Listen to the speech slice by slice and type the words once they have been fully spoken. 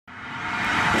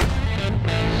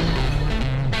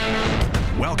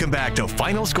Welcome back to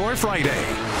Final Score Friday.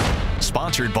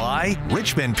 Sponsored by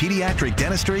Richmond Pediatric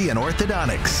Dentistry and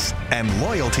Orthodontics and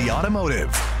Loyalty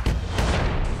Automotive.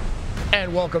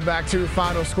 And welcome back to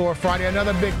Final Score Friday.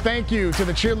 Another big thank you to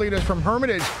the cheerleaders from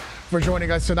Hermitage for joining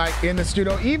us tonight in the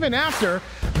studio, even after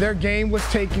their game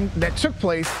that took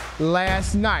place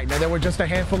last night. Now, there were just a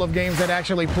handful of games that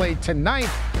actually played tonight.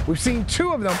 We've seen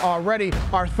 2 of them already.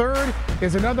 Our third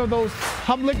is another of those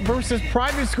public versus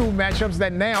private school matchups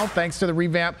that now, thanks to the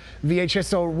revamped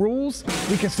VHSO rules,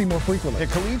 we can see more frequently.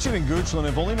 Yeah, Collegiate and Goochland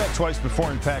have only met twice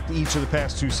before, in fact, each of the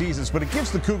past 2 seasons, but it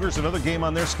gives the Cougars another game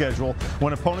on their schedule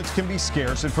when opponents can be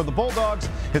scarce. And for the Bulldogs,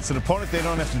 it's an opponent they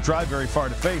don't have to drive very far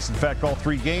to face. In fact, all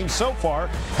 3 games so far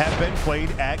have been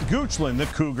played at Goochland. The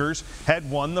Cougars had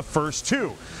won the first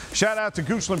 2. Shout out to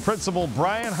Goochland principal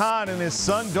Brian Hahn and his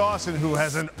son Dawson, who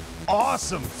has an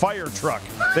awesome fire truck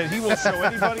that he will show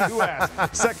anybody who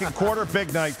asks. Second quarter,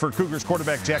 big night for Cougars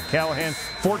quarterback Jack Callahan.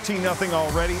 14-0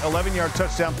 already. 11-yard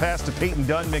touchdown pass to Peyton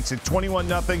Dunn makes it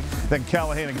 21-0. Then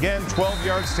Callahan again, 12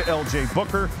 yards to L.J.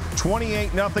 Booker.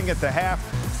 28-0 at the half.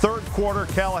 Third quarter,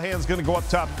 Callahan's going to go up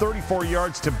top, 34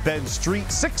 yards to Ben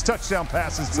Street. 6 touchdown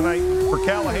passes tonight for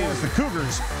Callahan as the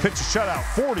Cougars pitch a shutout,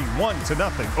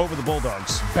 41-0 over the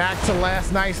Bulldogs. Back to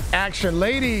last night's action.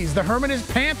 Ladies, the Hermitage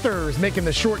Panthers making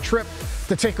the short trip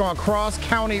to take on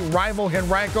cross-county rival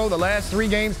Henrico. The last 3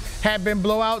 games have been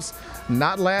blowouts.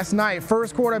 Not last night.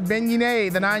 First quarter,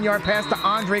 Benyine, the 9-yard pass to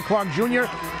Andre Clark Jr.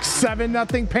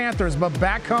 7-0 Panthers, but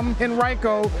back come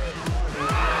Henrico.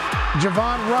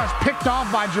 Javon Rush picked off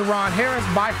by Jerron Harris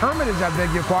by Hermitage, I beg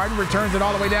your pardon, returns it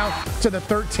all the way down to the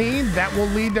 13. That will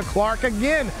lead to Clark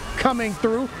again coming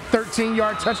through.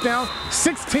 13-yard touchdown.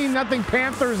 16-0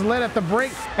 Panthers led at the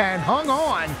break and hung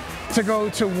on to go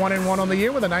to 1-1 on the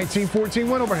year with a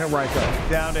 19-14 win over Henrico.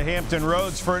 Down to Hampton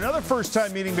Roads for another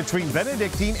first-time meeting between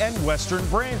Benedictine and Western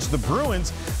Branch. The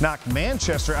Bruins knocked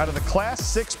Manchester out of the Class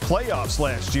 6 playoffs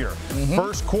last year.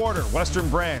 First quarter, Western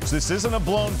Branch. This isn't a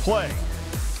blown play.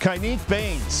 Kyneek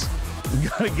Baines,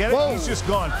 got to get it. Whoa. He's just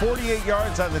gone 48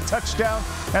 yards on the touchdown,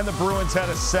 and the Bruins had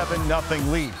a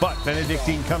 7-0 lead. But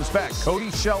Benedictine comes back.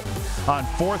 Cody Shelton on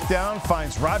 4th down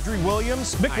finds Mick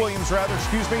Williams,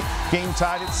 excuse me. Game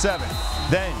tied at 7.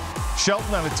 Then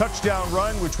Shelton on a touchdown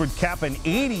run, which would cap an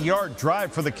 80-yard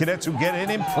drive for the Cadets, who get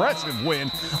an impressive win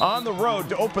on the road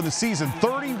to open the season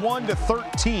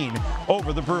 31-13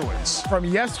 over the Bruins. From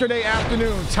yesterday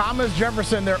afternoon, Thomas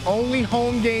Jefferson, their only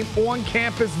home game on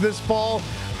campus this fall,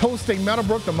 hosting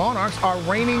Meadowbrook. The Monarchs, our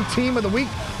reigning team of the week.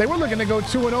 They were looking to go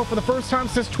 2-0 for the first time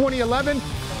since 2011,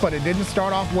 but it didn't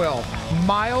start off well.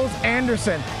 Miles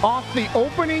Anderson off the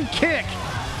opening kick.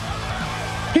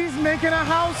 He's making a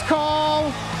house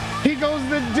call. He goes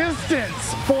the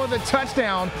distance for the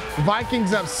touchdown.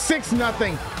 Vikings up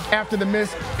 6-0 after the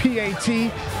missed PAT.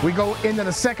 We go into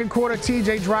the second quarter.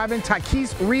 TJ driving.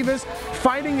 Tyquise Rivas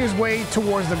fighting his way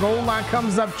towards the goal line.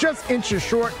 Comes up just inches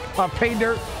short of pay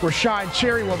dirt. Rashad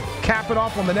Cherry will cap it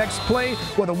off on the next play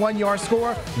with a 1-yard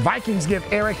score. Vikings give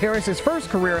Eric Harris his first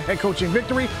career head coaching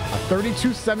victory, a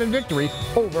 32-7 victory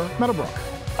over Meadowbrook.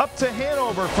 Up to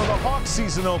Hanover for the Hawks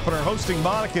season opener, hosting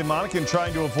Monacan. Monacan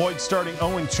trying to avoid starting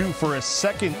 0-2 for a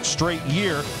second straight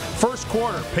year. First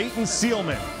quarter, Peyton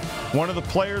Seelman, one of the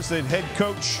players that head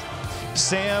coach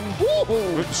Sam,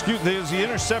 there's the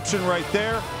interception right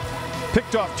there.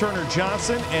 Picked off Turner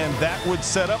Johnson, and that would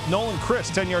set up Nolan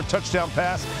Chris, 10-yard touchdown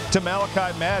pass to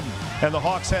Malachi Madden. And the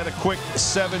Hawks had a quick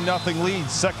 7-0 lead.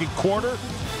 Second quarter,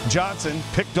 Johnson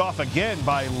picked off again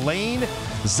by Lane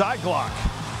Zyglock.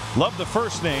 Love the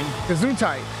first name.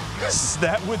 Gesundheit.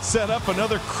 That would set up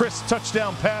another crisp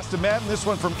touchdown pass to Madden. This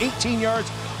one from 18 yards.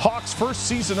 Hawks' first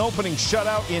season opening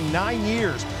shutout in 9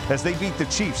 years as they beat the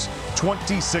Chiefs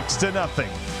 26-0.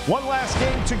 One last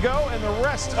game to go and the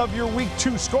rest of your Week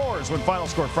 2 scores when Final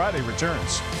Score Friday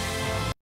returns.